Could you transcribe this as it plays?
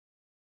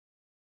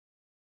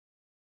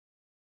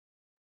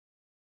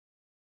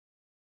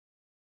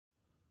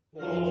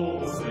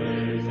Oh,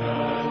 say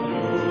can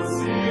you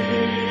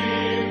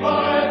see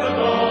by the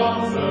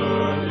dawn's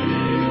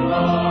early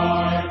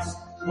light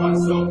what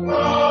so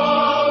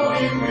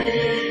proudly we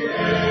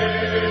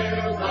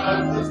hailed at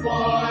the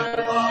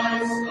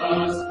twilight's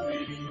last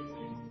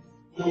gleaming,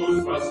 whose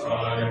bright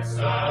stripes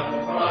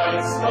and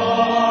bright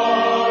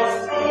stars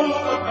through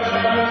the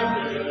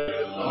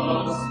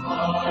perilous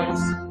night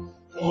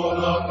o'er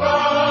the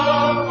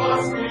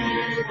ramparts we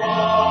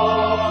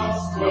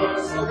watched were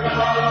so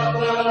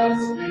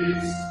gallantly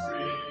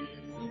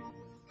streaming,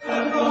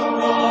 and the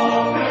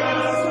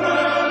rockets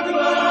red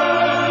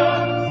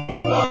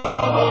glare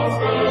of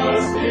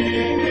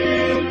bursting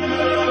in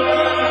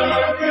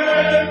air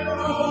came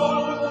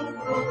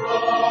through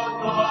broad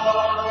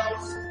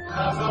night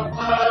as a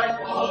flag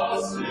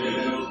was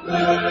still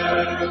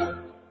there.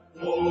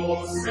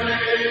 Oh,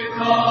 sing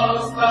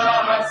us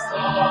that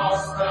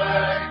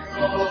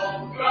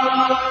star-spangled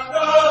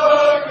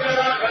banner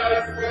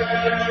yet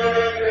wave.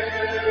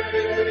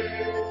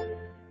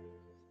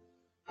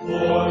 For the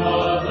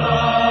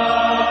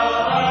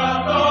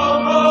land of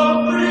the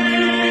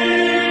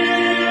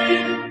free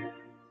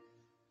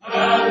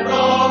and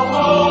the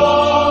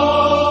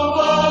home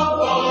of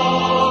the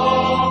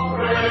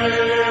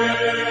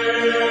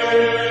brave.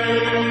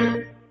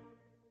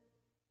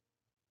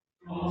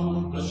 On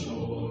the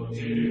shore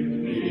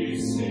dimly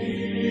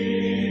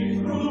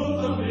seen through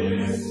the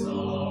mist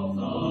of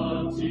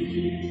the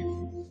deep,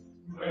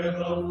 where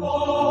the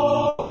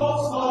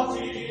foe's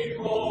haughty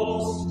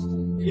host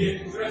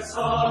in dread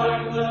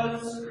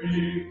silence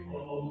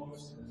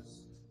reposes.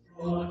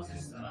 What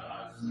is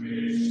that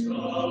which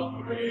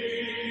the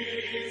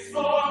breeze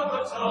or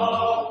the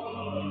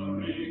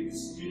towering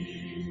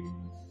steep,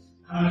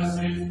 as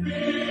it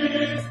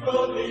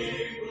fitfully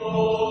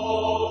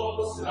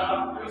blows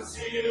and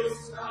conceals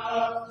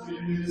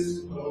and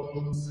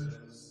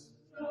discloses?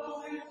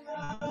 Though it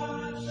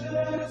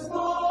catches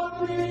the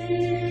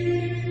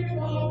gleam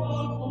of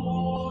the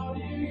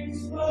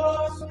morning's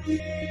first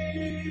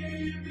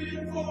beam,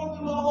 in full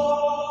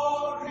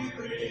glory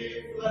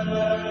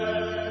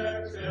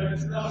reflected,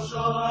 now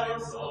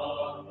shines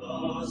on the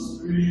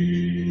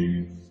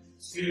stream.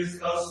 'Tis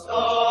the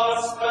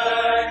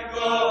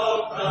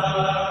star-spangled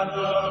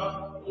banner,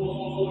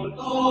 oh,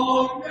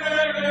 long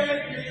may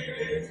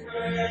it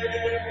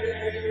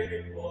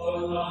wave for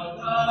the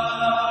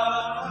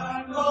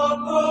land of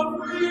the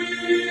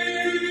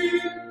free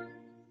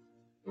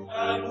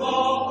and the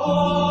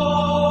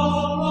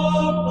home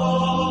of the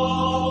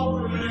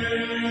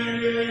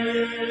brave.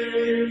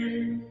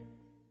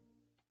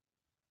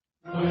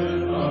 When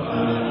the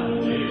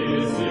land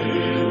is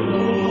in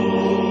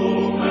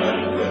bloom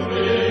and with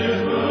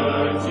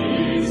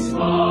liberty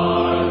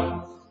smile,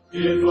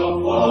 if a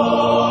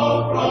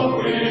foe from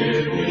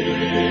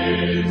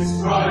within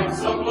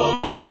strikes a blow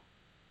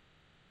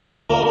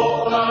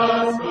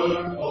as the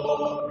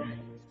glory,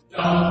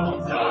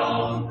 down,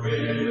 down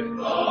with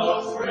the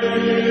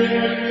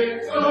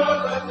traitor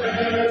that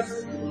dares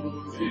to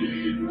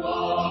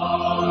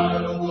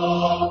defile the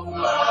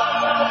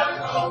flag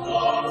of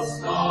the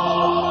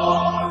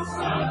stars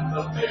and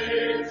the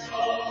page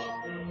of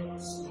her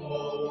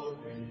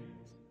story.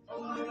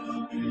 By the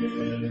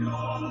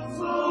millions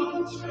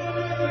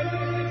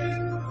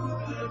unchained, through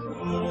the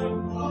world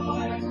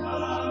might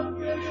have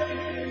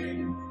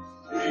gained,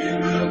 we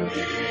will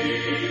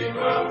keep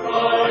her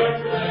bright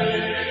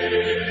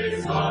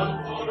blazon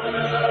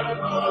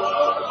forever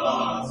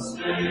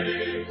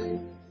unstained,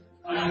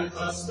 and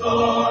the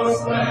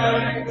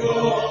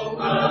star-spangled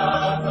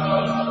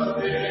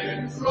banner in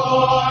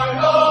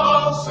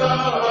triumph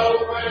shall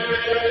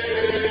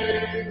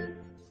wave,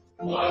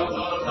 while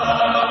the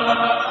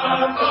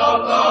land of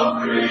the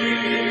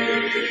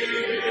free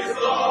is the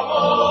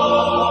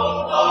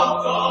home of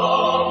the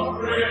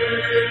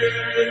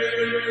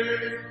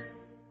brave.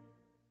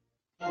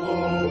 Oh,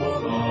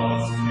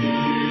 lost be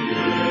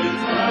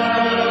it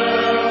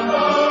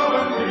ever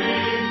when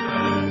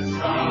England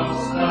shall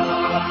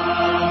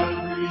stand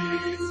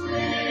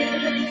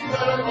between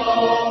the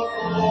loved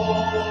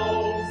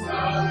foes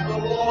and the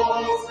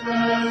war's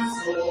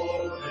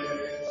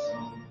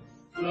desolation.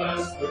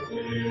 Bless the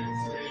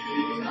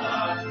victory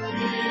and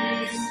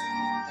peace,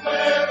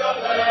 may the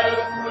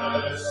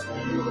empress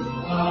you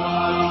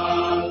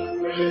have,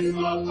 praise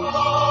the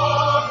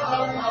God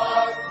of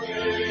that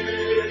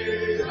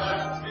day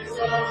and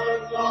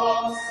preserve the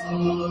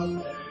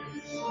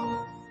salvation.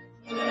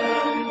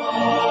 And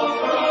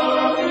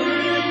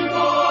conquering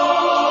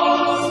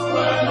us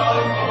when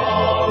our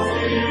cause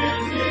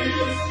it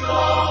is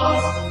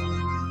just,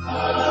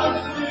 and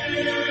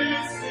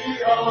please see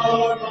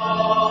our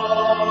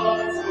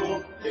gods who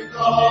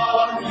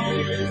become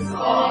his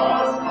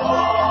our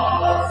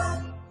cross,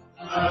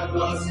 and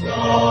the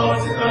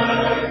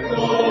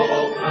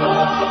star-spangled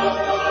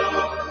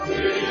banner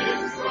in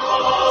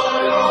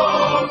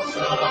triumph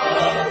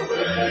shall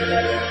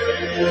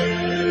wave.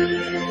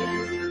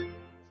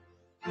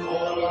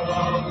 For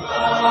the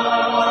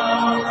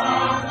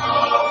land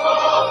of the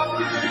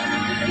free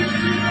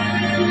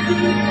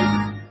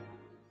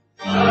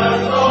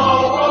and the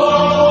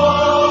home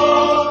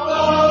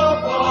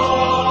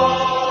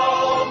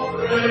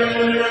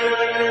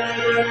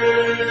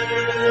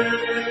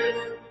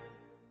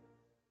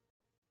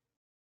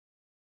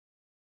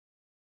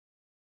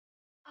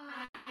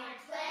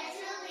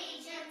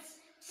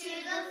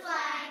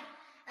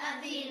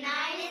the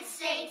United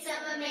States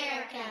of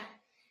America,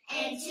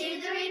 and to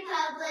the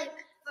republic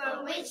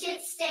for which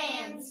it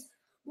stands,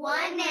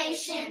 one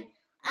nation,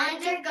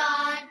 under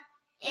God,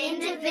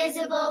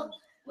 indivisible,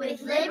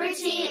 with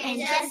liberty and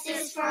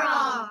justice for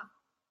all.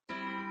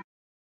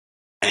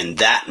 And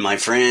that, my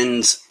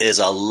friends, is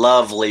a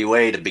lovely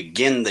way to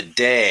begin the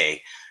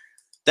day.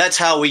 That's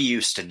how we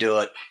used to do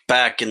it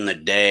back in the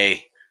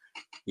day.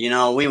 You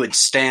know, we would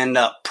stand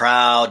up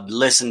proud,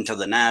 listen to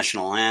the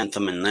national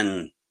anthem, and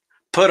then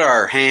put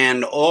our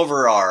hand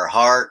over our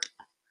heart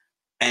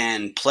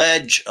and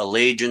pledge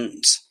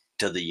allegiance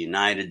to the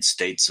United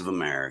States of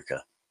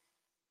America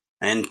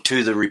and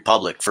to the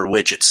republic for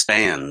which it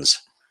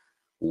stands,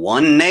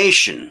 one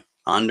nation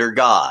under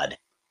God,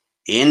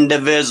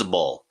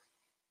 indivisible,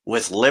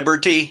 with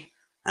liberty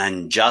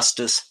and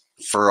justice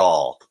for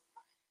all.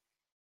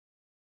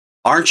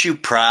 Aren't you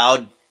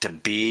proud to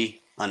be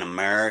an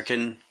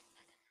American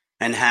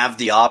and have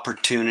the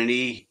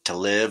opportunity to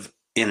live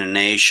in a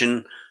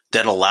nation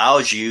that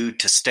allows you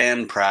to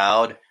stand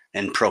proud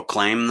and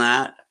proclaim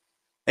that?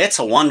 It's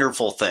a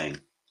wonderful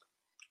thing.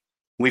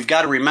 We've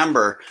got to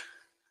remember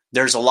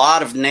there's a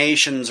lot of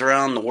nations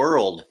around the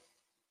world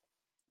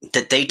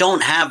that they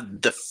don't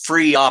have the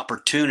free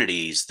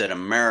opportunities that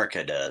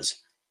America does.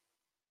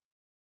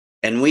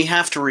 And we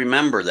have to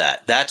remember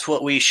that. That's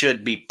what we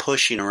should be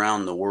pushing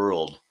around the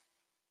world.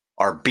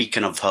 Our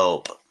beacon of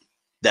hope.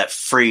 That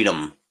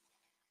freedom.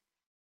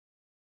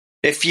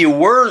 If you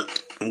weren't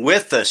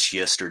with us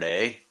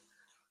yesterday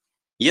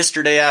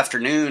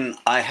afternoon,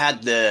 I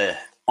had the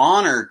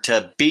honor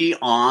to be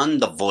on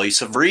The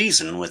Voice of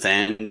Reason with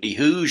Andy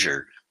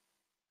Hoosier.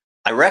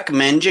 I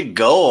recommend you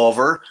go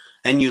over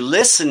and you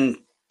listen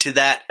to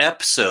that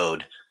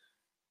episode.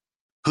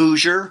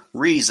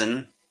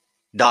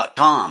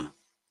 HoosierReason.com.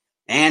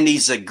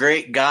 Andy's a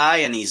great guy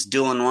and he's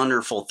doing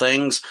wonderful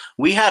things.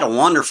 We had a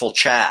wonderful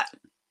chat.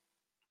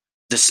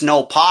 The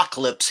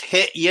snowpocalypse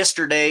hit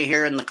yesterday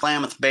here in the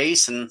Klamath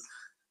Basin,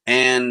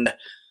 and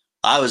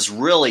I was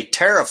really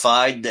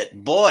terrified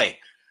that, boy,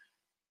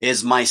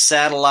 is my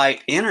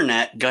satellite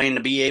internet going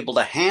to be able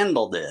to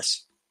handle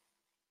this?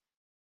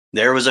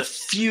 There was a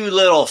few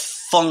little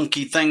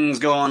funky things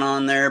going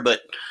on there,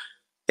 but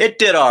it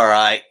did all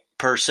right,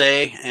 per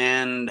se,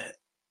 and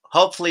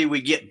hopefully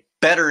we get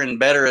better and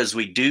better as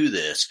we do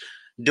this.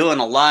 Doing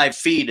a live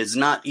feed is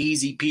not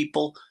easy,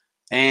 people,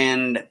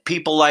 and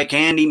people like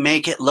Andy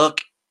make it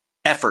look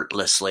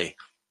effortlessly.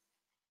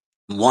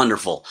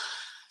 Wonderful.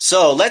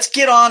 So let's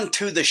get on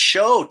to the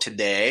show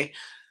today.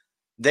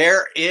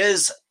 There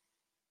is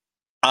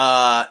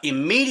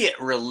immediate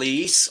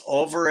release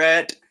over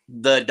at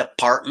the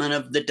Department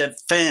of the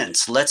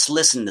Defense. Let's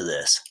listen to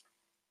this.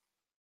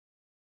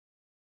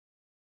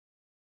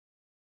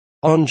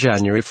 On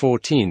January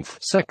 14th,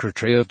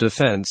 Secretary of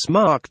Defense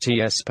Mark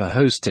T. Esper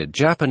hosted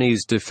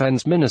Japanese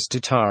Defense Minister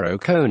Taro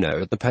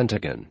Kono at the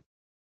Pentagon,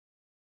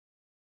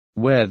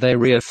 where they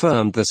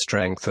reaffirmed the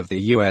strength of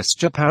the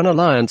U.S.-Japan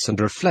alliance and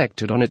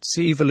reflected on its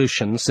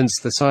evolution since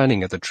the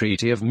signing of the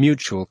Treaty of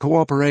Mutual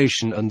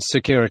Cooperation and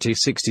Security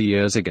 60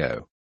 years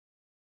ago.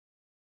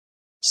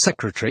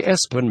 Secretary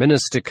Esper and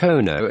Minister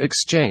Kono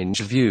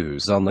exchanged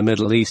views on the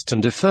Middle East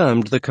and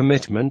affirmed the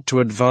commitment to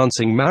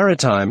advancing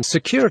maritime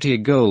security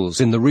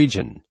goals in the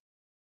region.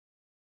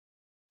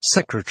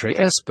 Secretary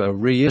Esper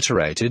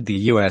reiterated the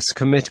U.S.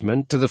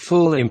 commitment to the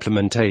full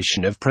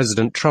implementation of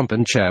President Trump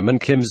and Chairman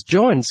Kim's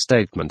joint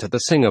statement at the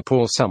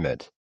Singapore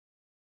summit,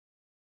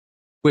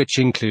 which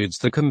includes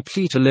the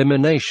complete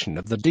elimination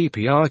of the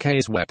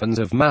DPRK's weapons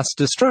of mass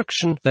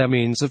destruction, their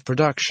means of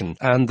production,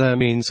 and their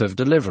means of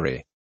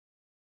delivery.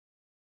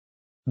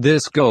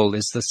 This goal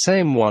is the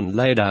same one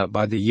laid out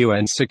by the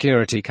UN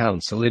Security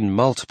Council in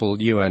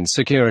multiple UN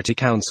Security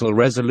Council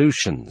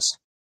resolutions.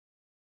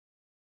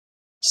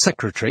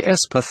 Secretary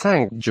Esper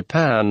thanked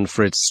Japan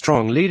for its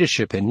strong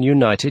leadership in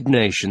United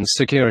Nations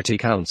Security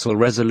Council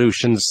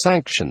resolutions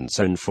sanctions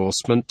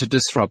enforcement to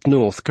disrupt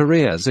North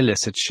Korea's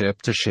illicit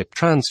ship-to-ship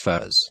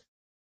transfers,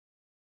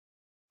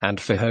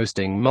 and for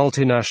hosting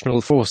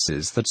multinational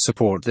forces that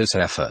support this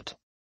effort.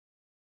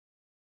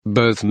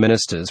 Both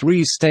ministers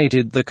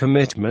restated the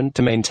commitment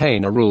to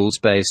maintain a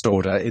rules-based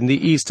order in the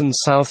East and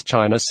South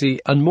China Sea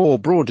and more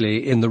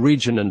broadly in the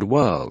region and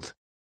world.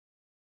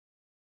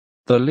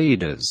 The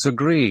leaders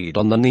agreed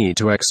on the need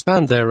to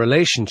expand their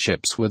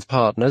relationships with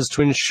partners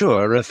to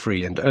ensure a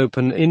free and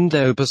open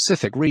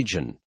Indo-Pacific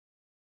region.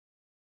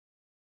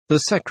 The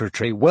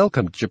Secretary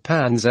welcomed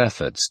Japan's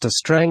efforts to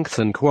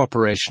strengthen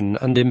cooperation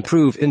and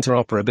improve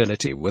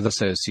interoperability with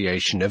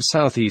Association of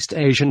Southeast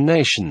Asian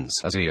Nations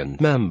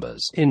 (ASEAN)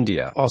 members,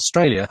 India,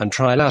 Australia, and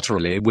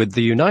trilaterally with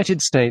the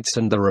United States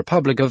and the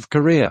Republic of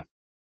Korea.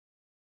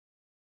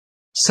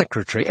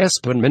 Secretary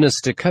Esper and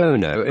Minister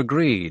Kono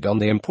agreed on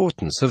the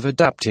importance of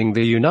adapting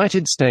the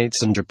United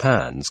States and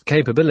Japan's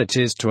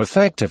capabilities to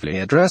effectively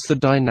address the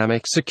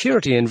dynamic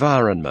security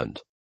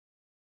environment.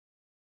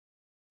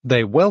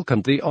 They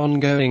welcomed the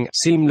ongoing,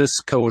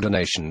 seamless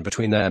coordination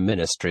between their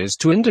ministries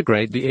to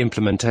integrate the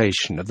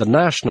implementation of the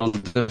National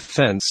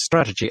Defense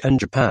Strategy and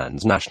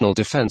Japan's National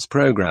Defense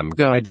Program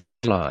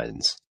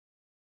guidelines.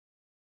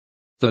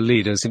 The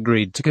leaders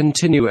agreed to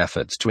continue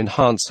efforts to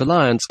enhance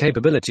alliance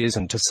capabilities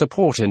and to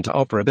support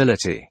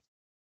interoperability.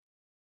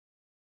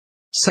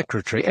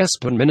 Secretary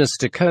Espen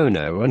Minister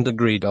Kono and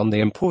agreed on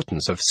the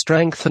importance of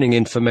strengthening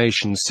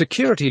information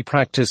security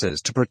practices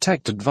to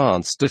protect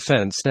advanced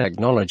defense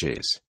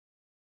technologies.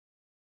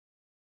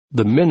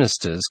 The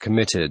ministers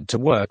committed to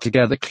work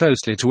together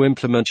closely to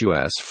implement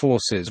U.S.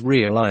 forces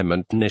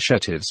realignment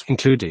initiatives,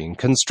 including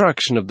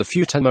construction of the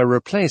Futenma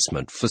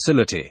replacement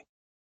facility.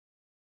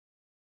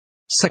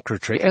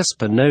 Secretary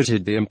Espen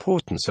noted the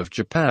importance of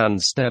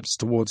Japan's steps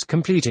towards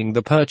completing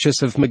the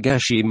purchase of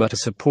Mageshima to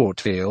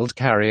support field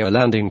carrier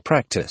landing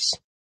practice.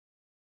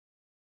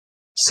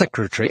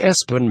 Secretary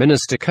Espen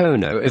Minister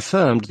Kono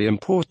affirmed the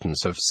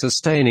importance of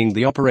sustaining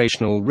the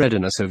operational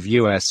readiness of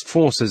U.S.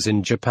 forces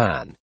in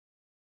Japan.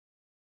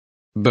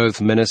 Both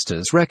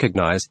ministers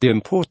recognized the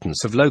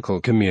importance of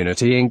local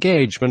community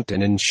engagement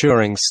in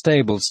ensuring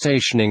stable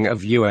stationing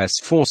of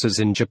U.S. forces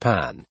in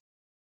Japan.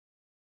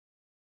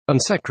 And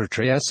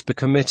Secretary Esper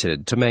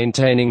committed to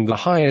maintaining the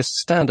highest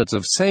standards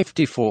of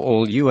safety for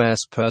all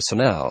U.S.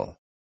 personnel.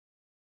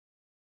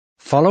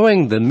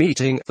 Following the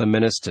meeting, the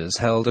ministers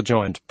held a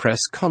joint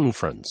press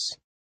conference.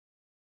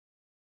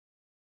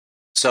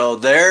 So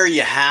there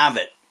you have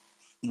it.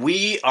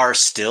 We are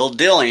still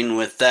dealing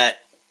with that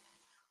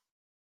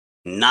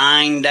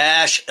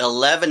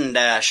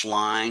 9-11-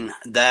 line,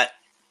 that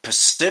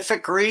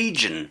Pacific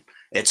region.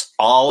 It's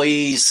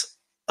always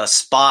a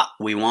spot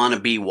we want to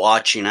be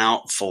watching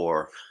out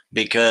for,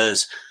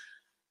 because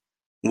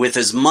with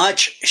as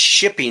much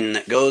shipping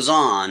that goes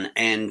on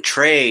and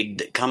trade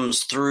that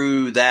comes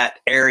through that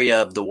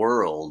area of the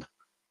world,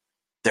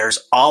 there's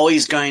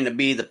always going to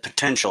be the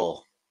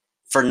potential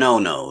for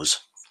no-nos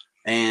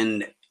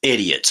and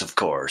idiots, of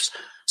course.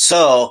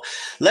 So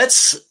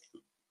let's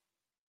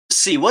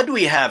see, what do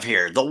we have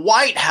here? The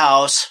White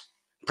House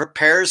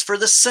prepares for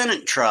the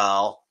Senate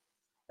trial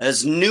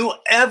as new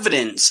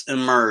evidence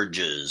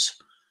emerges.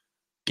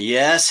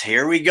 Yes,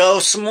 here we go,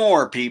 some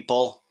more,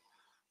 people.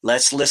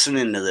 Let's listen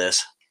into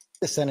this.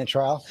 The Senate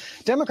trial,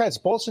 Democrats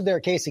bolstered their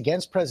case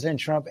against President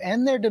Trump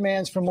and their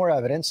demands for more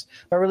evidence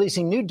by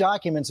releasing new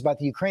documents about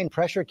the Ukraine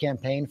pressure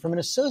campaign from an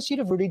associate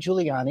of Rudy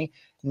Giuliani,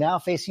 now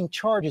facing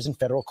charges in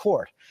federal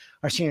court.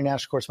 Our senior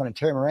national correspondent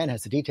Terry Moran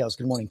has the details.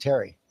 Good morning,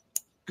 Terry.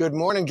 Good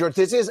morning, George.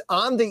 This is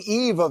on the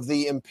eve of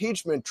the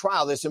impeachment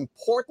trial. This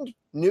important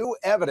new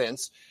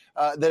evidence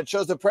that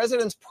shows the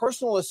president's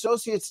personal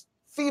associates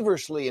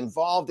feverishly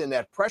involved in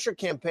that pressure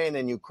campaign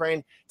in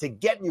Ukraine to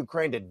get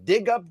Ukraine to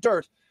dig up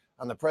dirt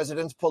on the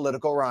president's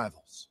political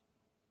rivals.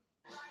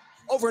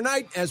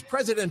 Overnight, as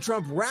President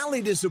Trump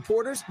rallied his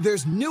supporters,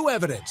 there's new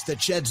evidence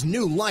that sheds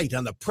new light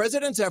on the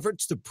president's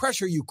efforts to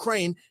pressure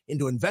Ukraine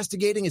into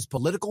investigating his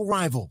political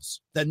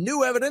rivals. The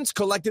new evidence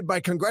collected by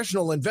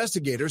congressional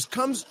investigators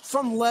comes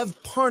from Lev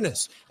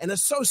Parnas, an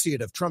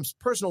associate of Trump's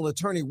personal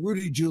attorney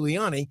Rudy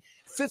Giuliani.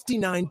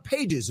 59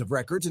 pages of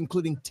records,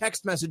 including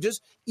text messages,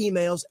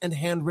 emails, and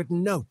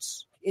handwritten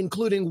notes,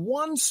 including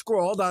one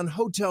scrawled on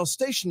hotel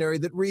stationery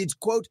that reads,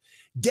 quote,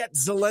 "Get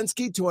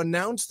Zelensky to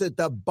announce that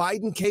the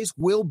Biden case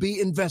will be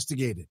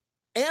investigated."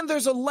 And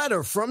there's a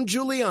letter from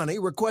Giuliani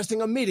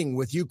requesting a meeting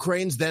with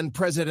Ukraine's then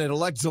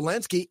President-elect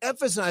Zelensky,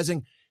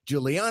 emphasizing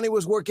Giuliani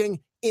was working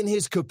in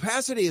his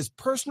capacity as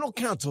personal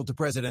counsel to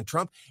President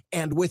Trump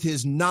and with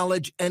his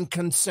knowledge and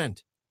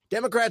consent.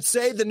 Democrats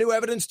say the new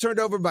evidence turned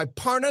over by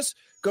Parnas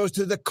goes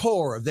to the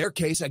core of their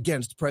case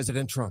against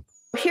President Trump.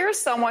 Here's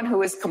someone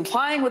who is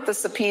complying with the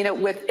subpoena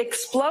with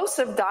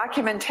explosive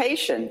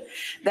documentation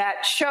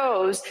that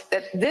shows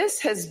that this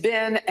has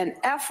been an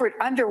effort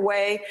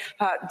underway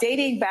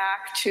dating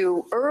back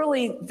to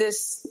early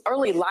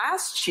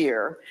last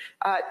year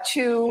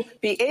to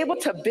be able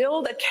to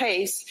build a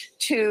case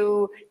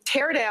to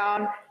tear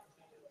down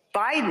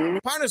Biden.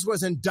 Parnas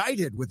was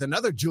indicted with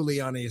another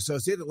Giuliani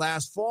associate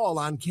last fall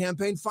on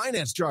campaign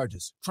finance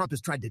charges. Trump has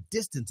tried to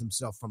distance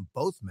himself from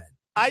both men.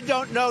 I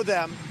don't know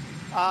them.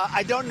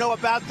 I don't know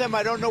about them.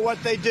 I don't know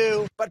what they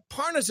do. But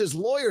Parnas'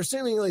 lawyer,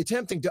 seemingly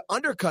attempting to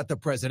undercut the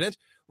president,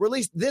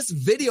 released this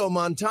video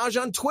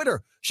montage on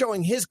Twitter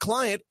showing his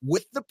client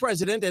with the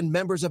president and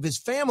members of his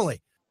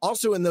family.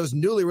 Also in those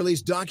newly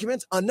released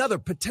documents, another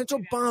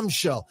potential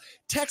bombshell,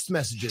 text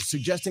messages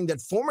suggesting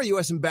that former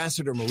U.S.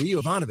 Ambassador Marie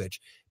Yovanovitch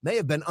may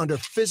have been under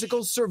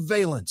physical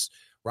surveillance.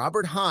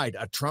 Robert Hyde,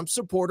 a Trump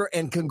supporter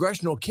and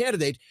congressional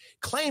candidate,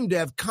 claimed to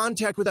have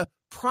contact with a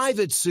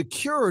private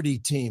security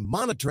team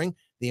monitoring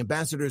the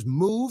ambassador's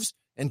moves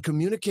and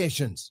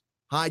communications.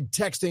 Hyde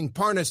texting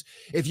Parnas,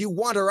 "If you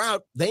want her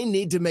out, they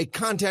need to make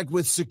contact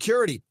with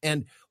security."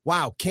 And,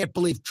 wow, can't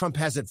believe Trump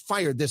hasn't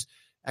fired this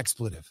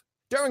expletive.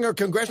 During her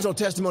congressional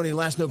testimony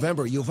last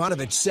November,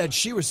 Yovanovitch said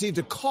she received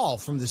a call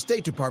from the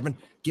State Department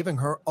giving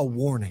her a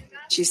warning.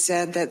 She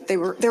said that there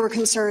were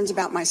concerns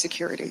about my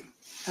security.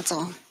 That's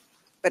all.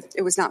 But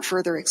it was not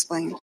further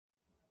explained.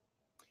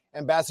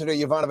 Ambassador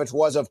Yovanovitch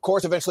was, of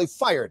course, eventually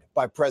fired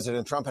by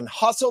President Trump and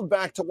hustled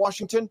back to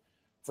Washington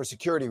for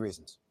security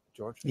reasons.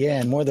 George? Yeah,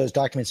 and more of those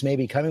documents may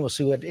be coming. We'll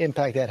see what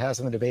impact that has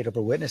on the debate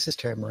over witnesses.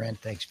 Terry Moran,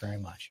 thanks very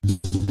much.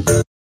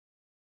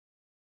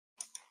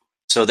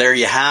 So there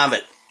you have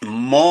it.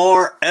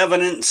 More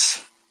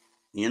evidence.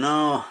 You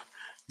know,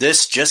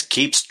 this just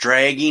keeps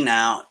dragging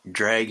out.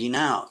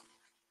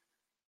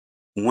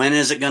 When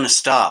is it going to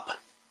stop?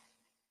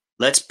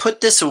 Let's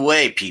put this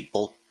away,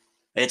 people.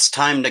 It's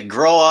time to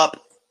grow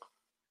up,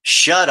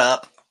 shut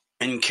up,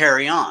 and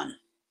carry on.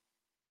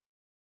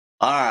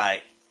 All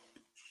right.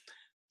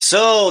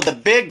 So the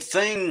big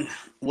thing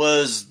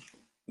was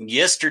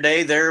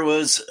yesterday there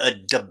was a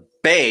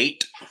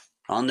debate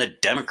on the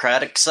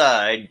Democratic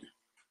side.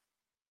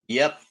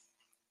 Yep.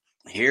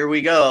 Here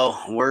we go.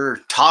 We're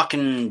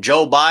talking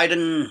Joe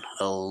Biden,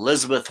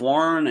 Elizabeth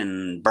Warren,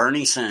 and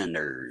Bernie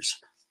Sanders.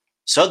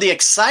 So the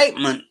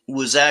excitement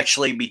was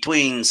actually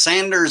between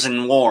Sanders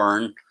and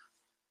Warren,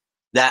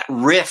 that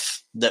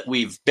riff that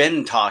we've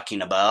been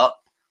talking about.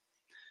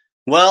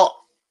 Well,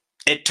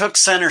 it took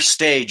center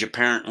stage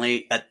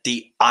apparently at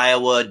the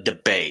Iowa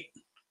debate.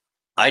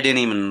 I didn't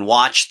even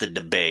watch the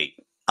debate.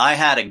 I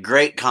had a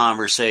great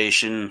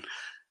conversation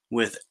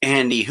with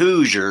Andy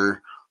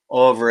Hoosier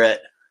over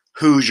at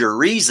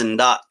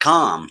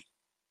HoosierReason.com.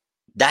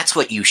 That's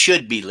what you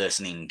should be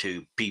listening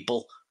to,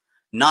 people.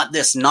 Not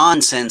this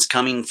nonsense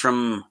coming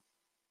from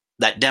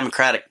that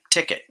Democratic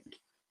ticket.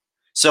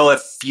 So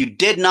if you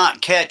did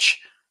not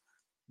catch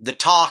the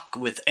talk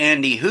with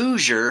Andy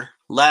Hoosier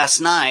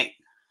last night,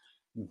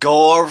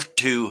 go over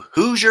to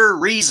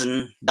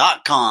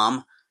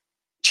HoosierReason.com.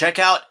 Check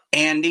out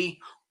Andy,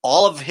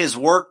 all of his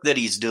work that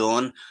he's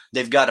doing.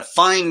 They've got a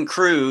fine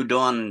crew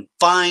doing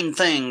fine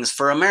things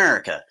for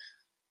America.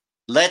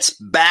 Let's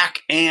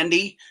back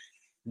Andy,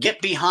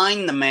 get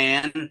behind the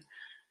man,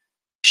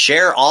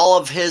 share all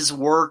of his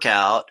work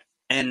out,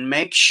 and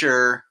make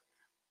sure,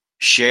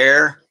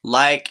 share,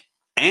 like,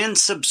 and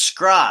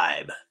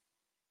subscribe.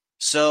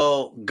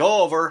 So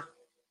go over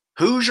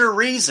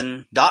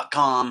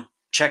HoosierReason.com,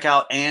 check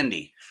out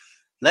Andy.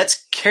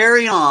 Let's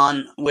carry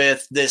on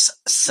with this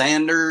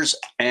Sanders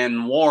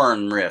and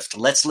Warren rift.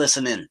 Let's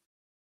listen in.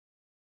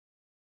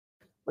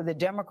 With the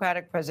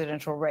Democratic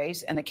presidential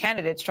race and the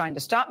candidates trying to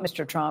stop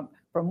Mr. Trump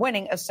from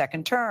winning a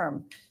second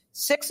term.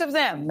 6 of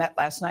them met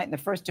last night in the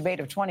first debate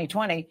of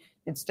 2020.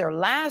 It's their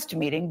last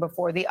meeting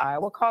before the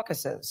Iowa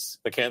caucuses.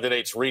 The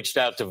candidates reached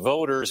out to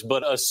voters,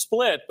 but a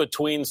split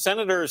between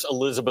Senators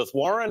Elizabeth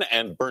Warren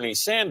and Bernie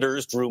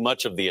Sanders drew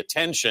much of the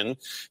attention.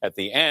 At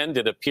the end,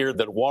 it appeared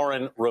that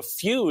Warren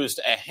refused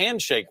a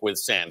handshake with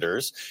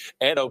Sanders.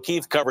 Ed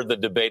O'Keefe covered the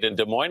debate in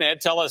Des Moines.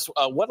 Ed, tell us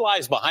what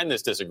lies behind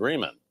this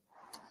disagreement.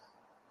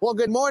 Well,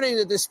 good morning.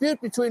 The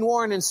dispute between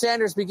Warren and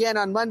Sanders began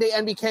on Monday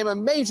and became a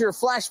major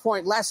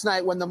flashpoint last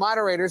night when the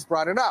moderators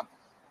brought it up.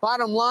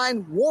 Bottom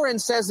line, Warren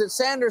says that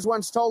Sanders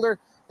once told her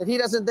that he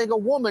doesn't think a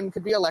woman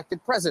could be elected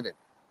president.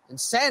 And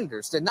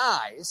Sanders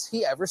denies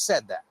he ever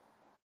said that.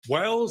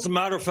 Well, as a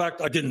matter of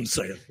fact, I didn't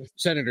say it.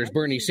 Senators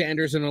Bernie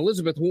Sanders and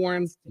Elizabeth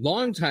Warren,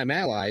 longtime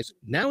allies,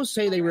 now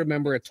say they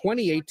remember a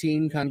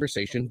 2018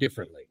 conversation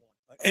differently.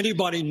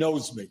 Anybody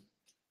knows me,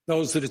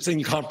 knows that it's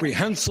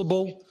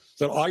incomprehensible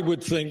that I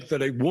would think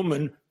that a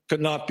woman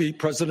could not be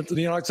president of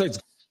the United States.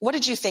 What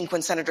did you think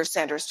when Senator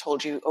Sanders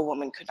told you a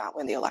woman could not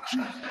win the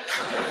election?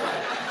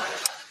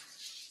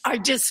 I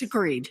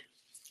disagreed.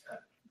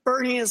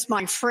 Bernie is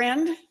my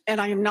friend, and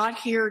I am not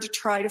here to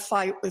try to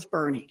fight with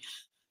Bernie.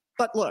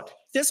 But look,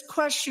 this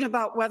question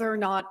about whether or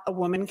not a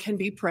woman can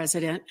be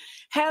president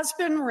has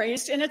been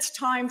raised, and it's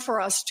time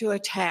for us to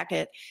attack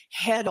it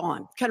head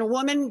on. Can a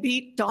woman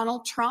beat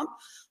Donald Trump?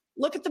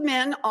 Look at the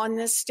men on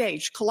this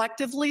stage.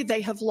 Collectively,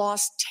 they have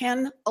lost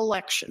 10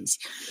 elections.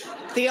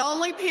 The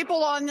only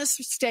people on this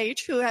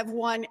stage who have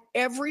won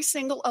every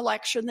single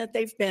election that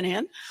they've been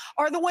in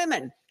are the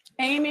women,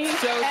 Amy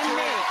and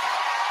me.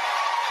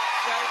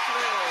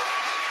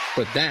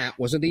 But that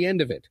wasn't the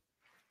end of it.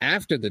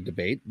 After the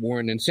debate,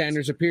 Warren and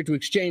Sanders appeared to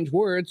exchange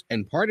words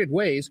and parted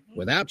ways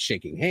without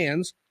shaking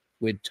hands,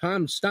 with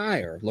Tom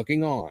Steyer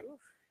looking on.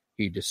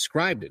 He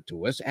described it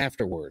to us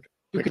afterward.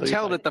 You could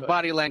tell that the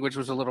body language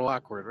was a little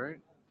awkward, right?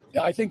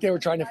 Yeah, I think they were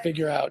trying to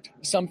figure out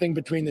something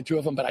between the two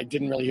of them, but I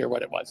didn't really hear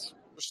what it was.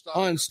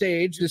 On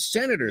stage, the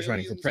senators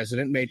running for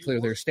president made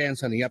clear their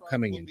stance on the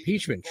upcoming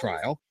impeachment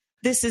trial.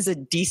 This is a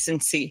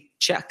decency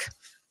check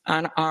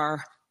on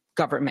our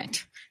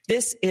government.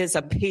 This is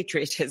a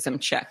patriotism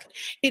check.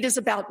 It is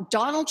about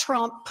Donald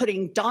Trump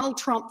putting Donald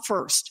Trump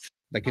first.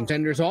 The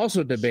contenders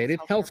also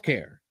debated health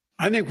care.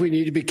 I think we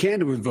need to be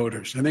candid with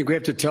voters. I think we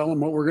have to tell them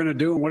what we're going to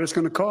do and what it's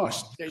going to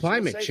cost.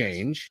 Climate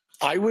change.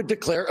 I would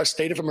declare a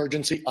state of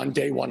emergency on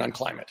day one on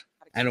climate.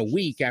 And a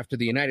week after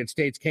the United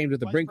States came to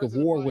the brink of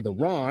war with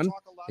Iran,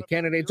 the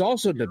candidates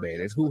also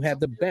debated who had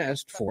the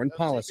best foreign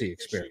policy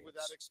experience.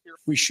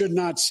 We should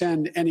not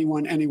send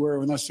anyone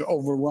anywhere unless the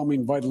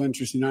overwhelming vital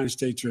interests of the United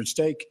States are at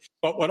stake.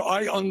 But what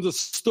I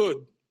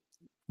understood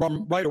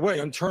from right away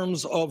in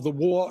terms of the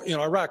war in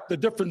Iraq, the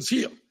difference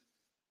here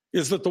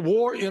is that the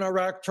war in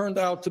Iraq turned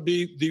out to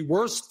be the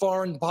worst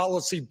foreign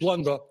policy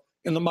blunder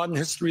in the modern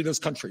history of this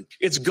country.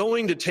 It's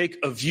going to take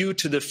a view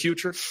to the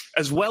future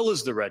as well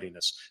as the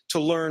readiness to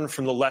learn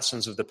from the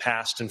lessons of the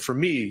past. And for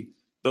me,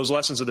 those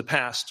lessons of the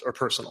past are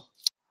personal.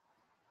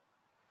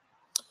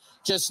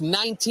 Just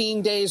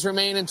 19 days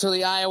remain until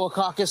the Iowa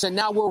caucus, and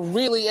now we're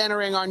really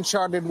entering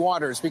uncharted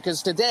waters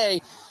because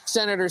today,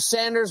 Senators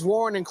Sanders,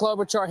 Warren, and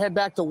Klobuchar head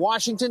back to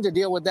Washington to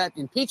deal with that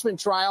impeachment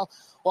trial,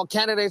 while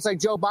candidates like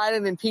Joe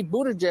Biden and Pete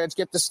Buttigieg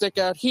get to stick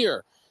out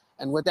here.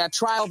 And with that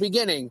trial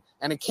beginning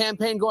and a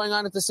campaign going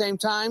on at the same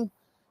time,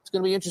 it's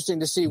going to be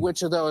interesting to see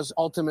which of those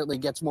ultimately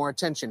gets more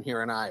attention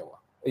here in Iowa.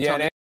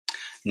 Yeah,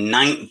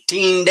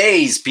 19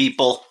 days,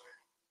 people.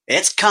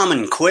 It's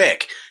coming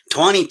quick.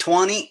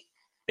 2020,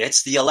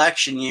 it's the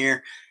election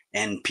year,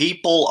 and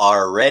people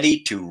are ready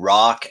to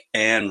rock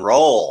and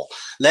roll.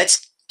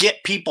 Let's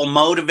get people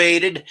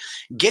motivated,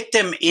 get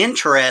them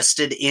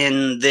interested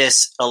in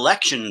this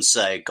election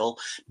cycle,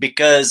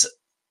 because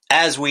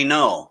as we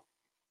know,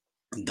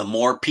 the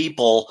more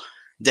people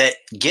that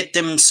get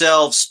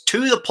themselves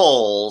to the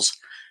polls,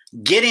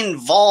 get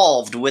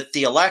involved with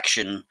the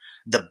election,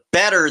 the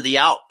better the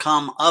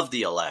outcome of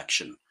the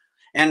election.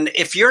 And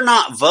if you're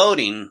not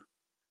voting,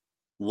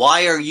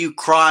 why are you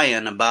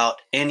crying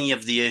about any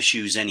of the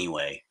issues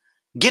anyway?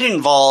 Get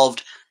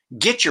involved,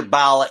 get your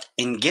ballot,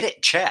 and get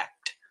it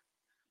checked.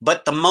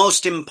 But the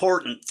most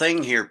important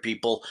thing here,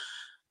 people,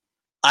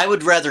 I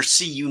would rather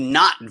see you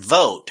not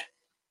vote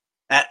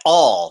at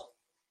all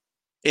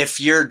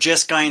if you're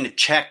just going to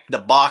check the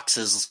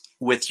boxes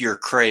with your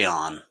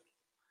crayon.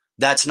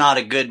 That's not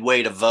a good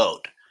way to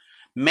vote.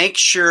 Make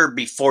sure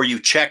before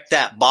you check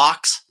that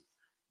box,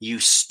 you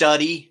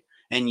study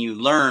and you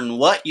learn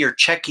what you're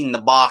checking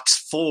the box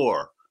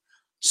for.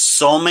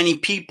 So many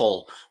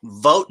people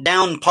vote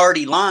down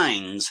party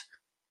lines.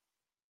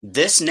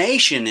 This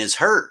nation is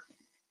hurt.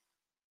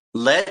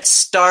 Let's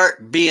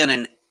start being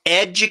an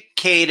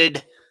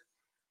educated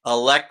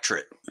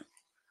electorate.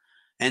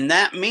 And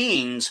that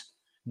means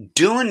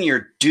doing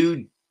your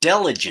due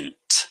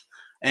diligence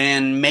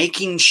and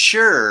making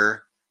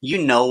sure you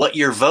know what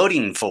you're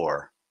voting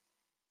for.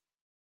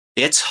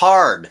 It's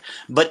hard,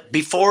 but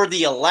before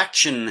the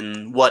election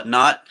and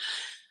whatnot,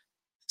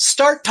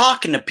 start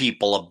talking to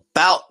people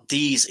about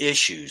these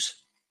issues.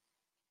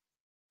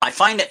 I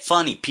find it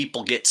funny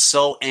people get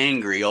so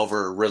angry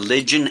over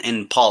religion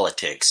and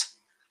politics.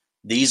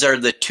 These are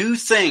the two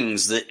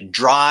things that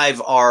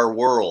drive our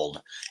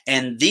world,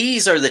 and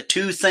these are the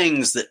two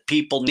things that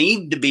people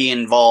need to be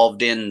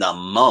involved in the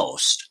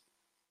most.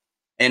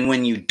 And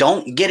when you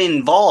don't get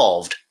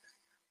involved,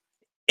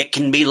 it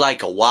can be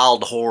like a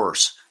wild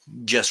horse.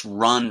 Just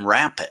run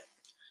rampant.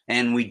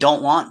 And we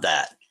don't want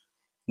that.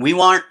 We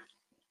want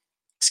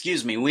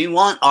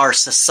our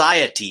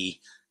society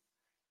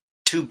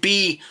to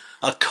be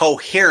a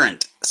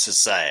coherent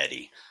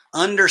society,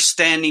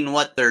 understanding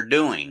what they're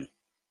doing.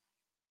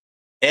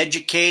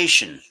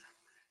 Education.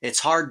 It's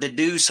hard to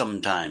do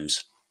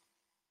sometimes.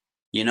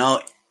 You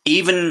know,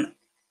 even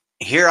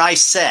here I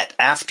sit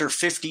after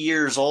 50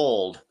 years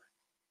old,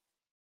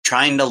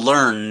 trying to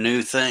learn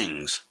new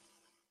things.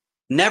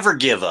 Never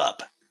give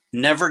up.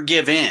 Never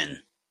give in.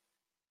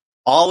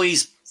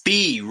 Always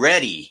be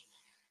ready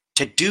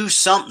to do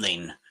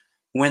something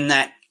when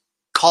that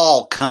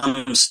call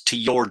comes to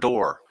your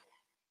door.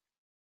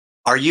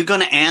 Are you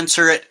going to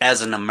answer it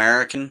as an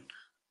American?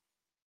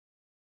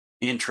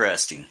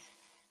 Interesting.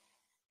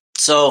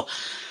 So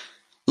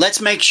let's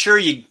make sure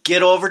you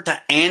get over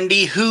to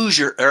Andy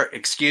Hoosier,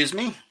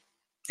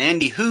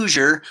 Andy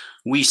Hoosier,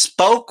 we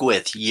spoke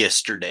with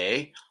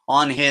yesterday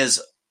on his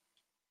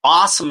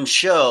awesome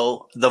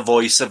show, The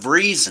Voice of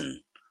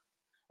Reason.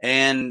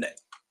 And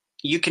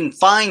you can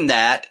find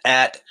that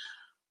at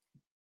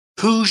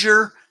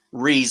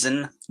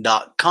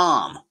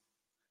HoosierReason.com.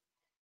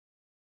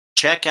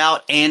 Check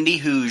out Andy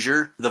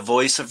Hoosier, The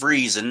Voice of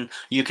Reason.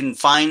 You can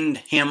find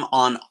him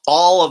on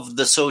all of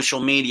the social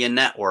media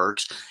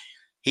networks.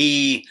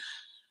 He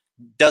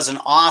does an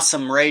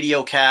awesome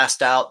radio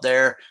cast out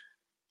there.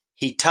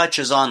 He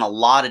touches on a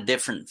lot of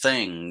different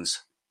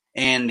things,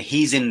 and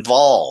he's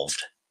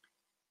involved.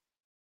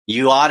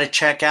 You ought to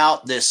check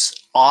out this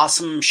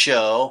awesome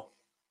show.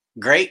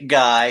 Great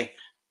guy.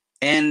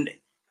 And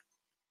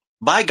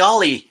by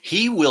golly,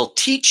 he will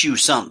teach you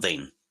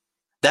something.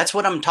 That's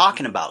what I'm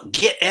talking about.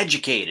 Get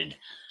educated.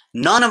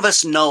 None of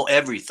us know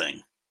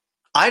everything.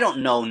 I don't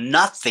know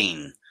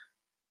nothing.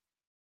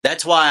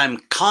 That's why I'm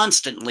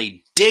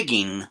constantly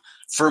digging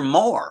for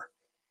more.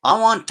 I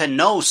want to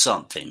know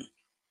something.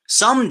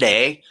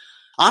 Someday,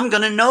 I'm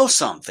going to know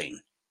something.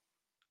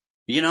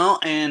 You know,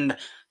 and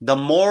the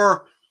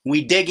more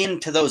we dig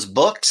into those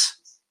books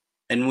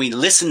and we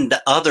listen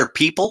to other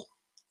people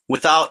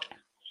without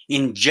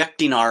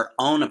injecting our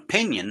own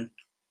opinion,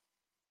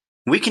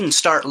 we can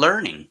start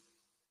learning.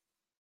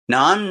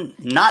 Now, I'm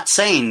not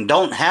saying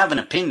don't have an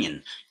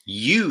opinion.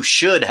 You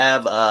should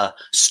have a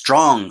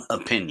strong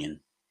opinion.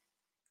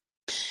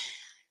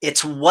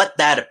 It's what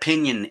that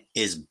opinion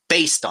is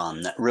based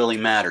on that really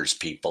matters,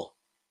 people.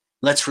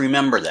 Let's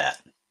remember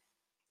that.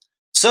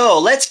 So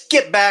let's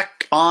get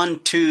back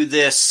onto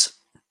this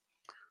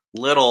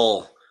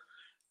little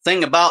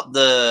thing about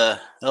the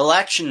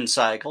election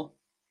cycle.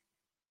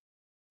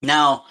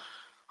 Now,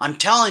 I'm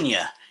telling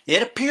you,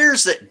 it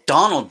appears that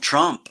Donald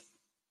Trump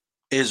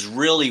is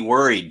really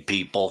worried,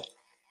 people.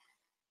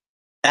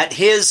 at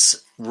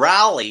his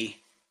rally,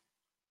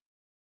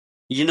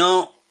 you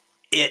know,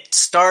 it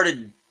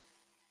started,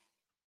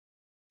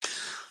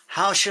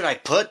 how should I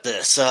put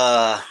this?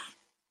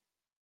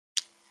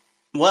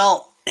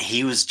 Well,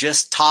 he was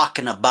just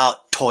talking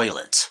about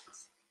toilets.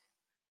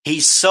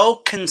 He's so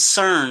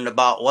concerned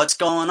about what's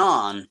going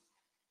on.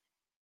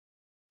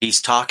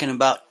 He's talking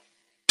about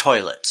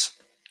toilets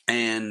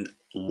and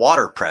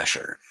water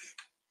pressure.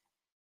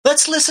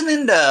 Let's listen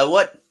into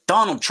what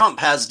Donald Trump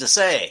has to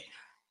say.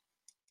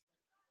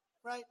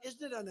 Right?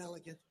 Isn't it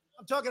unelegant?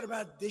 I'm talking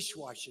about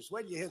dishwashers.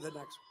 Wait till you hear the next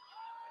one.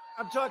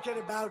 I'm talking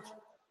about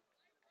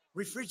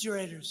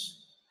refrigerators.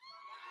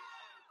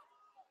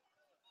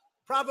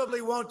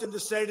 Probably won't in the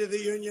State of the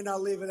Union.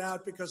 I'll leave it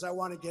out because I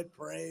want to get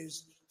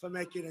praise for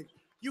making it.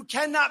 You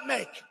cannot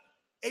make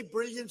a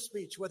brilliant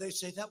speech where they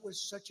say that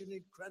was such an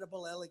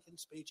incredible, elegant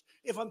speech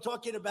if I'm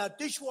talking about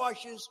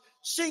dishwashers,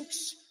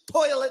 sinks,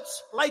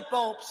 toilets, light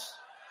bulbs.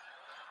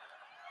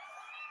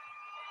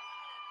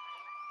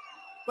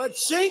 But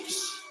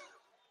sinks,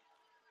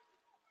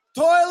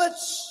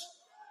 toilets,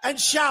 and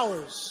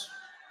showers,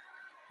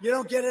 you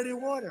don't get any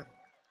water.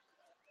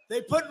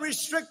 They put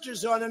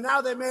restrictors on, and now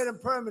they made them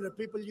permanent.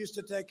 People used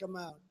to take them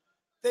out.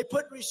 They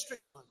put restrictors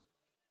on.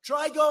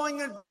 Try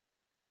going and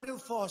a new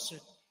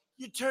faucet.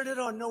 You turn it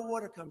on, no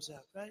water comes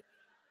out, right?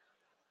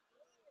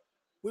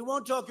 We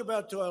won't talk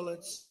about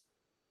toilets.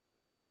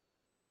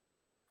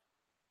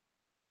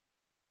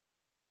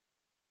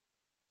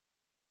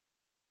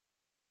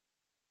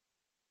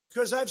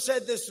 Because I've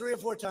said this 3 or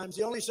 4 times.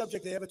 The only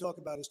subject they ever talk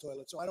about is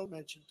toilets, so I don't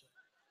mention it.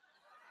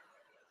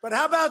 But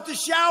how about the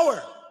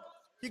shower?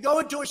 You go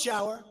into a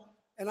shower,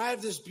 and I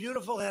have this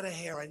beautiful head of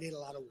hair. I need a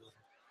lot of water.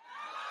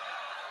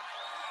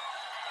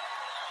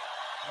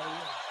 Oh,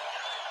 yeah.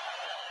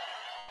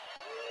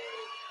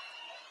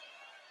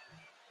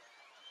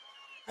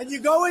 And you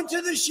go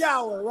into the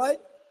shower, right?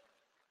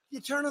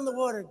 You turn on the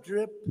water,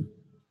 drip,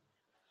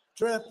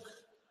 drip,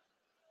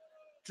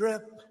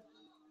 drip.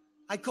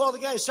 I call the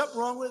guy, is something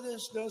wrong with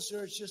this? No,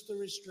 sir, it's just a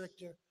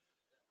restrictor.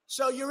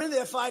 So you're in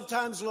there 5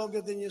 times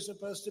longer than you're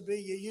supposed to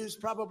be. You use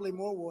probably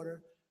more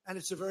water, and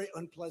it's a very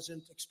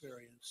unpleasant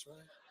experience,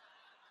 right?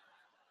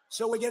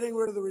 So we're getting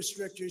rid of the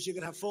restrictors. You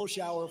can have full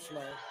shower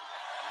flow.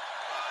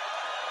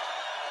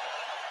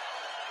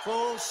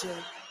 Full sink.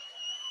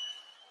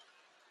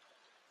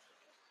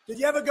 Did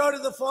you ever go to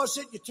the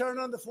faucet? You turn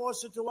on the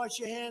faucet to wash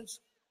your hands,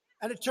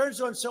 and it turns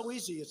on so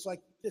easy. It's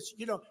like this,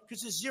 you know,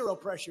 because there's zero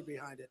pressure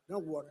behind it, no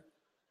water.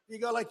 You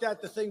go like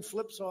that, the thing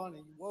flips on,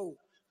 and whoa.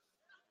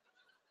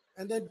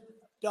 And then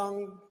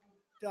dung,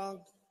 dung.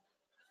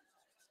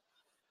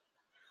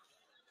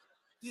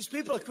 These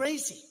people are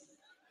crazy.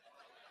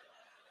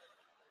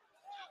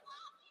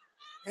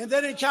 And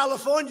then in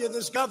California,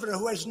 this governor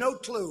who has no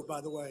clue,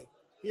 by the way.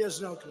 He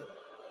has no clue.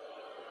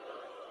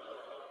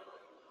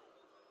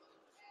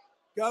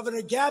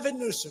 Governor Gavin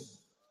Newsom.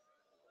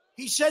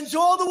 He sends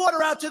all the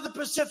water out to the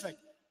Pacific.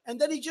 And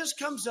then he just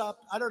comes up.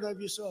 I don't know if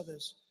you saw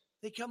this.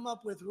 They come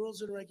up with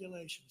rules and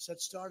regulations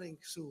that's starting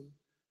soon.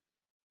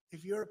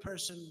 If you're a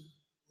person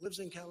who lives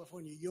in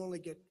California, you only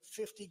get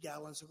 50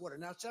 gallons of water.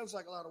 Now, it sounds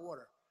like a lot of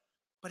water,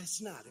 but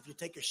it's not. If you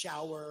take a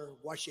shower,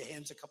 wash your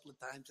hands a couple of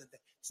times a day,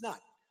 it's not.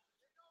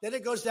 Then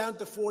it goes down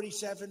to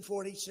 47,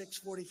 46,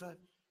 45.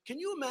 Can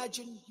you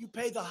imagine you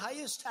pay the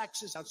highest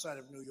taxes outside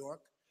of New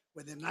York,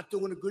 where they're not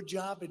doing a good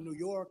job in New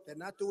York? They're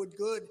not doing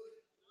good.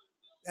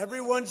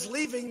 Everyone's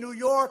leaving New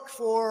York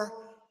for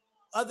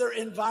other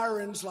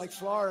environs like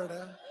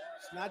Florida.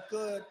 It's not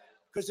good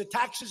because the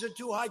taxes are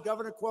too high.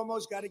 Governor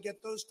Cuomo's got to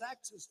get those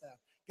taxes down,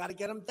 got to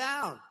get them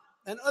down.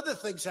 And other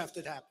things have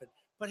to happen.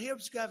 But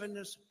here's Gavin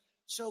Newsom.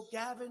 So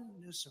Gavin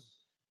Newsom,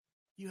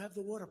 you have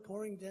the water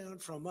pouring down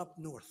from up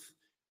north.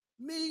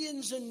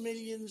 Millions and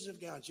millions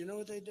of gallons. You know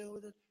what they do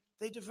with it?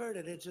 They divert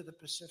it into the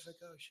Pacific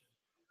Ocean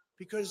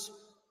because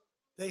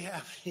they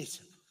have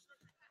these.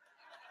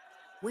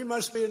 We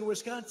must be in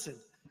Wisconsin.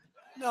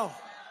 No.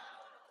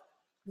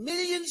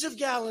 Millions of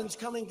gallons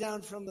coming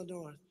down from the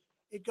north.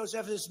 It goes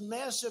after this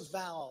massive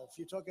valve.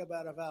 You talk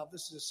about a valve.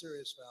 This is a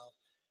serious valve.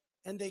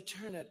 And they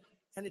turn it.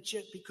 And it's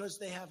because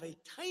they have a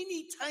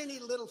tiny, tiny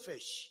little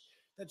fish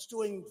that's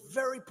doing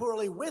very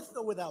poorly with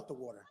or without the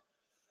water.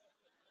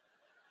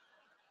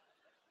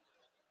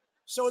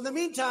 So in the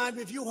meantime,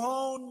 if you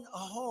own a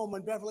home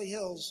in Beverly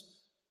Hills,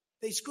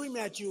 they scream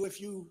at you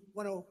if you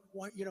want to,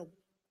 water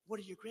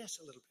your grass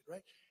a little bit,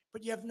 right?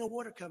 But you have no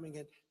water coming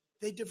in.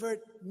 They divert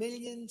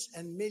millions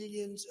and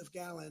millions of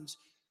gallons.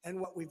 And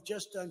what we've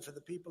just done for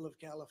the people of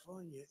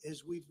California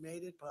is we've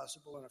made it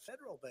possible on a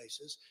federal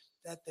basis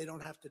that they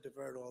don't have to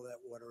divert all that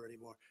water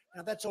anymore.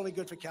 Now, that's only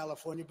good for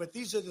California, but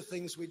these are the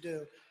things we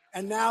do.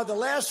 And now the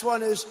last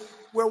one is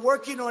we're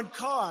working on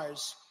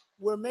cars.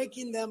 We're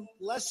making them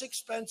less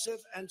expensive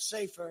and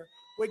safer.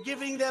 We're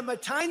giving them a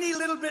tiny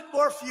little bit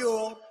more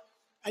fuel,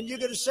 and you're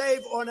going to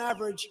save, on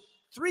average,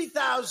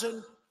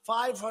 $3,500.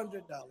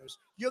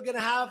 You're going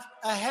to have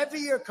a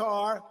heavier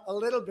car a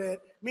little bit,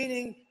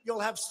 meaning you'll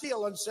have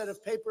steel instead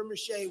of paper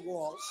mache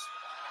walls,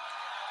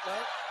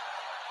 right?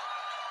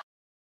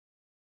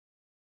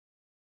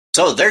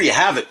 So there you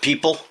have it,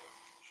 people.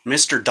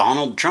 Mr.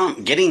 Donald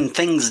Trump getting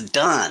things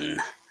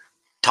done.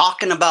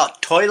 Talking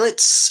about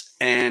toilets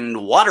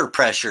and water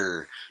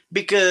pressure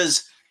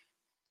because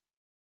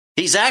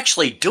he's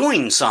actually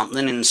doing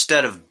something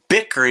instead of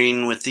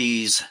bickering with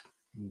these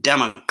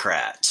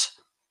Democrats.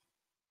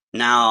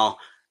 Now,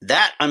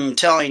 that, I'm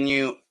telling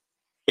you,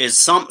 is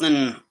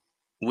something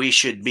we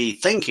should be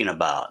thinking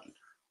about.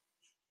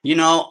 You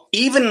know,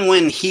 even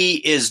when he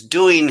is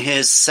doing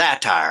his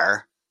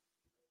satire,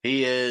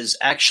 he is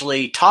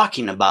actually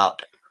talking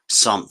about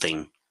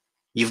something.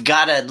 You've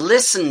got to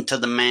listen to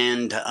the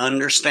man to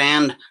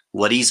understand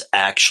what he's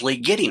actually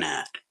getting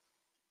at.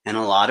 And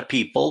a lot of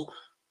people,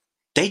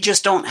 they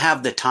just don't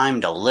have the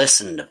time to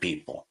listen to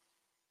people.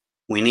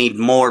 We need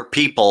more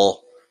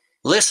people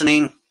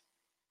listening,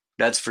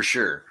 that's for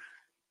sure.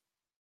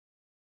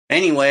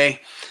 Anyway,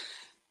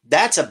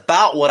 that's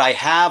about what I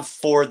have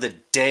for the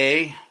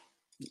day.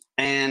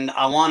 And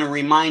I want to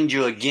remind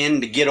you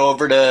again to get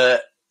over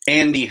to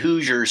Andy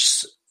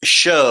Hoosier's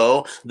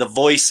show, The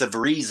Voice of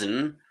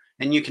Reason.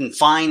 And you can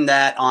find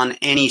that on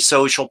any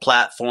social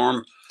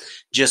platform.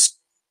 Just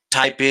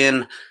type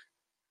in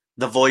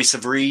The Voice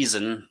of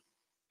Reason,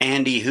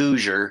 Andy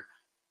Hoosier,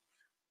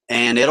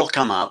 and it'll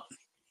come up.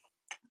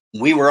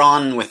 We were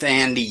on with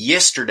Andy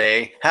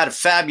yesterday, had a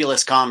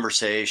fabulous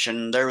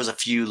conversation. There was a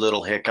few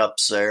little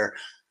hiccups there.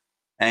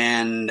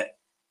 And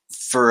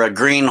for a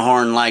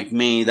greenhorn like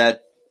me,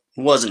 that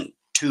wasn't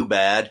too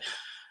bad.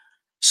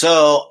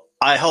 So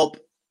I hope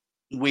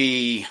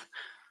we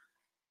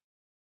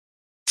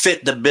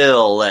fit the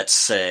bill, let's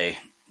say,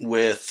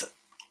 with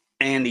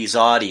Andy's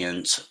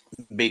audience,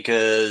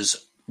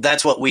 because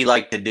that's what we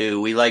like to do.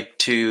 We like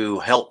to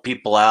help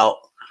people out.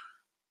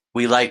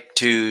 We like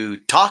to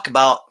talk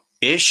about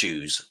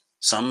issues.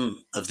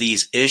 Some of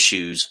these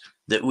issues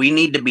that we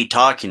need to be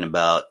talking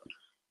about,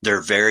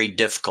 they're very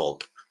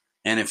difficult.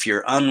 And if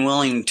you're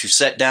unwilling to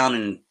sit down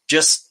and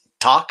just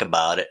talk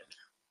about it,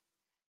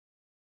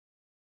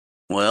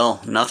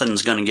 well,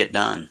 nothing's going to get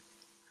done.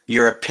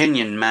 Your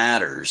opinion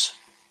matters.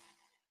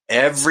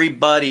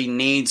 Everybody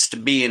needs to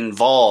be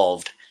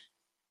involved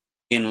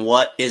in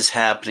what is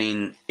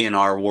happening in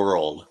our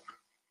world.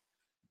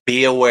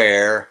 Be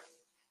aware,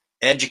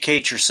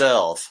 educate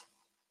yourself.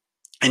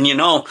 And you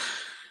know,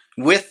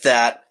 with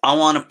that, I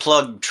want to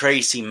plug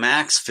Tracy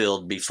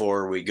Maxfield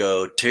before we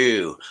go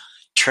too.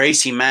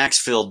 Tracy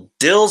Maxfield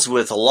deals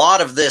with a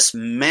lot of this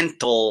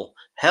mental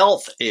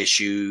health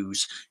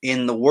issues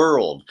in the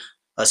world,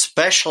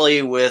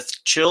 especially with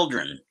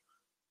children.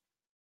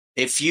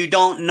 If you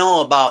don't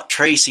know about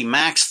Tracy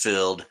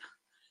Maxfield,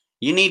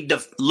 you need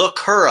to look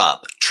her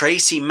up.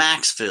 Tracy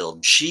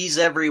Maxfield. She's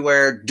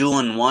everywhere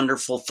doing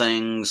wonderful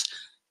things.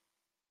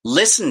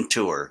 Listen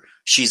to her.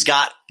 She's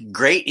got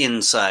great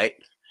insight.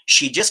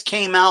 She just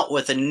came out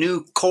with a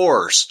new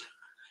course,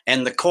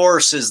 and the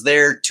course is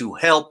there to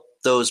help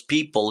those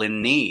people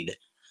in need.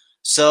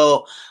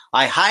 So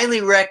I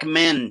highly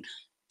recommend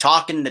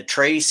talking to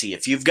Tracy.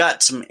 If you've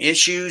got some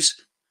issues,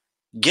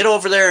 get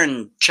over there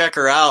and check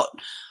her out.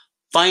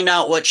 Find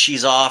out what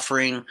she's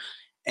offering.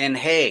 And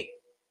hey,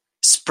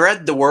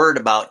 spread the word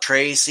about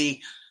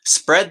Tracy.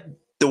 Spread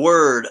the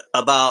word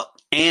about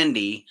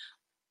Andy.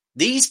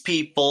 These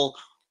people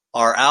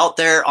are out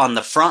there on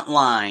the front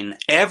line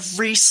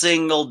every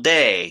single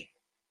day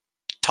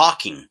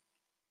talking,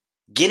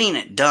 getting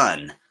it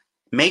done,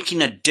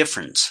 making a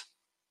difference.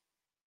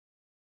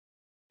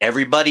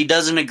 Everybody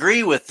doesn't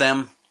agree with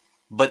them,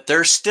 but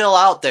they're still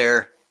out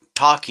there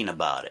talking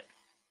about it.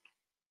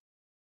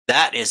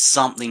 That is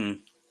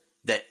something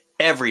that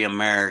every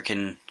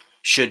American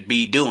should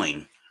be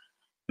doing.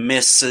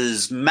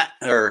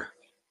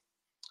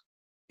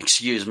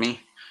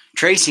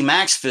 Tracy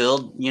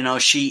Maxfield, you know,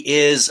 she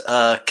is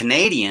a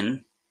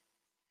Canadian,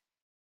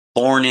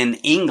 born in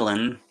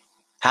England.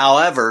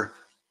 However,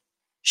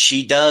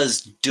 she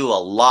does do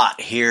a lot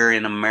here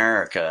in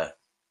America.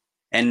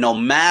 And no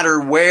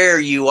matter where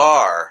you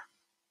are,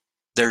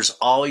 there's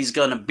always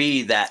going to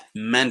be that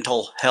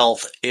mental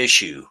health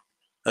issue,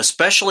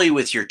 especially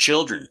with your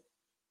children.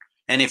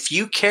 And if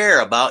you care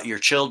about your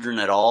children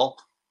at all,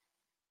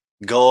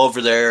 go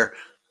over there,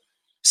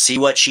 see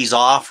what she's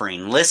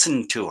offering,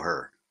 listen to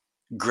her.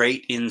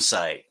 Great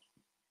insight.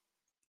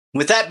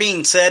 With that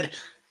being said,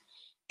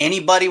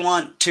 anybody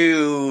want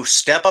to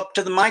step up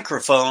to the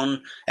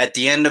microphone at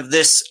the end of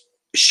this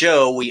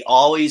show? We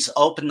always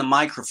open the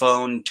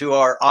microphone to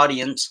our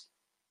audience.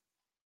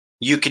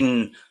 You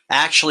can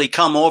actually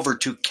come over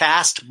to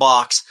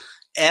Castbox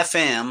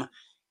FM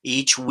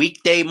each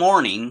weekday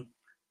morning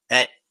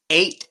at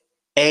 8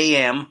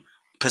 a.m.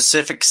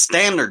 Pacific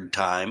Standard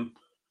Time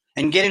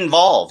and get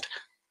involved.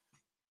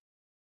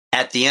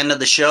 At the end of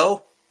the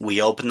show, we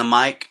open the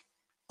mic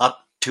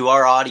up to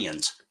our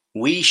audience.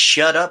 We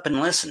shut up and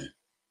listen.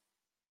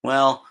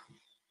 Well,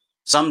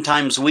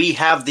 sometimes we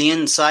have the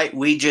insight,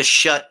 we just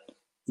shut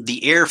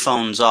the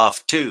earphones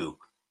off too,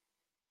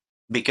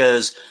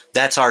 because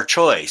that's our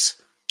choice.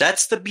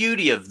 That's the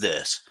beauty of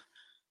this.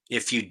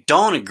 If you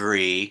don't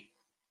agree,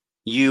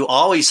 you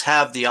always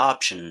have the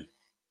option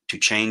to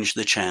change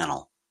the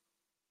channel.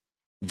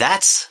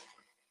 That's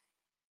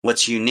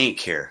what's unique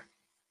here.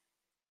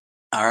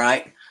 All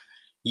right?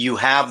 You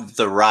have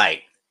the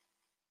right.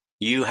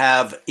 You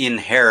have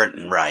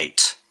inherent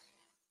rights.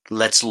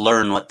 Let's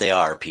learn what they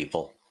are,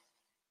 people.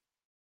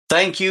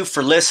 Thank you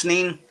for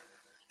listening,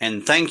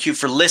 and thank you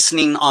for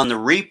listening on the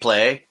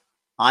replay.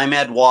 I'm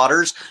Ed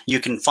Waters. You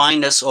can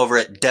find us over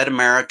at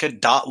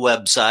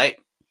deadamerica.website.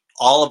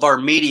 All of our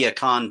media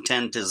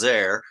content is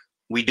there.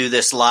 We do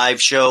this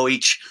live show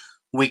each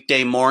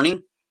weekday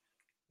morning.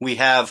 We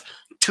have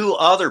 2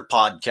 other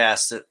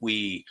podcasts that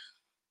we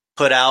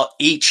put out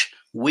each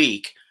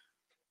week.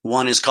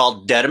 One is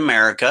called Dead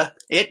America.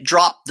 It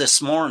dropped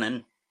this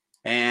morning,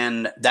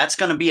 and that's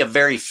going to be a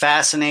very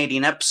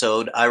fascinating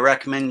episode. I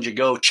recommend you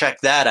go check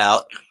that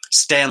out.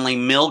 Stanley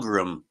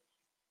Milgram.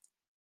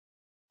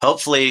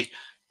 Hopefully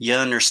you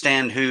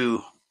understand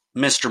who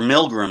Mr.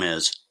 Milgram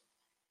is.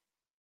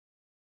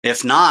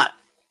 If not,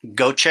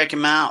 go check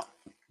him out.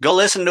 Go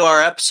listen to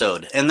our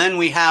episode. And then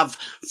we have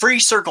Free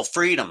Circle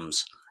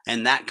Freedoms,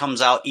 and that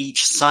comes out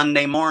each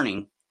Sunday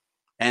morning.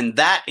 And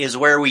that is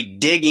where we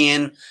dig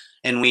in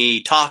and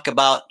we talk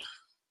about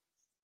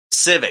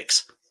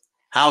civics,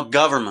 how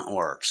government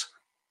works,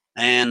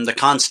 and the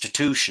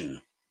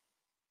Constitution.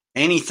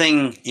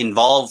 Anything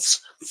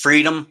involves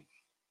freedom,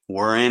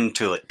 we're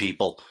into it,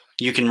 people.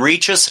 You can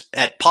reach us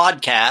at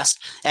podcast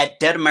at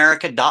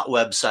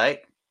deadamerica.website.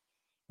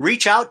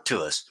 Reach out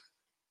to us.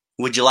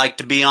 Would you like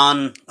to be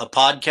on a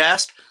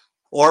podcast?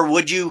 Or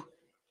would you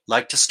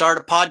like to start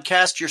a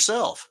podcast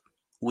yourself?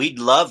 We'd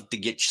love to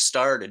get you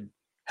started,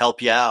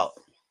 help you out.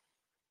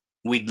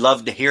 We'd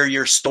love to hear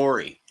your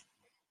story.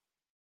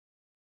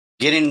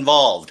 Get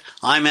involved.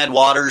 I'm Ed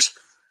Waters,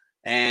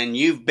 and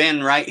you've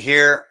been right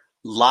here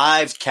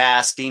live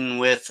casting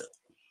with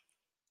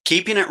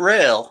Keeping It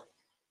Real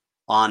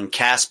on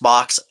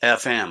Castbox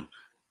FM.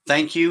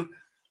 Thank you.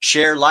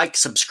 Share, like,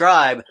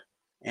 subscribe,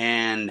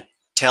 and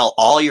tell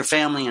all your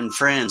family and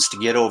friends to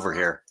get over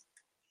here.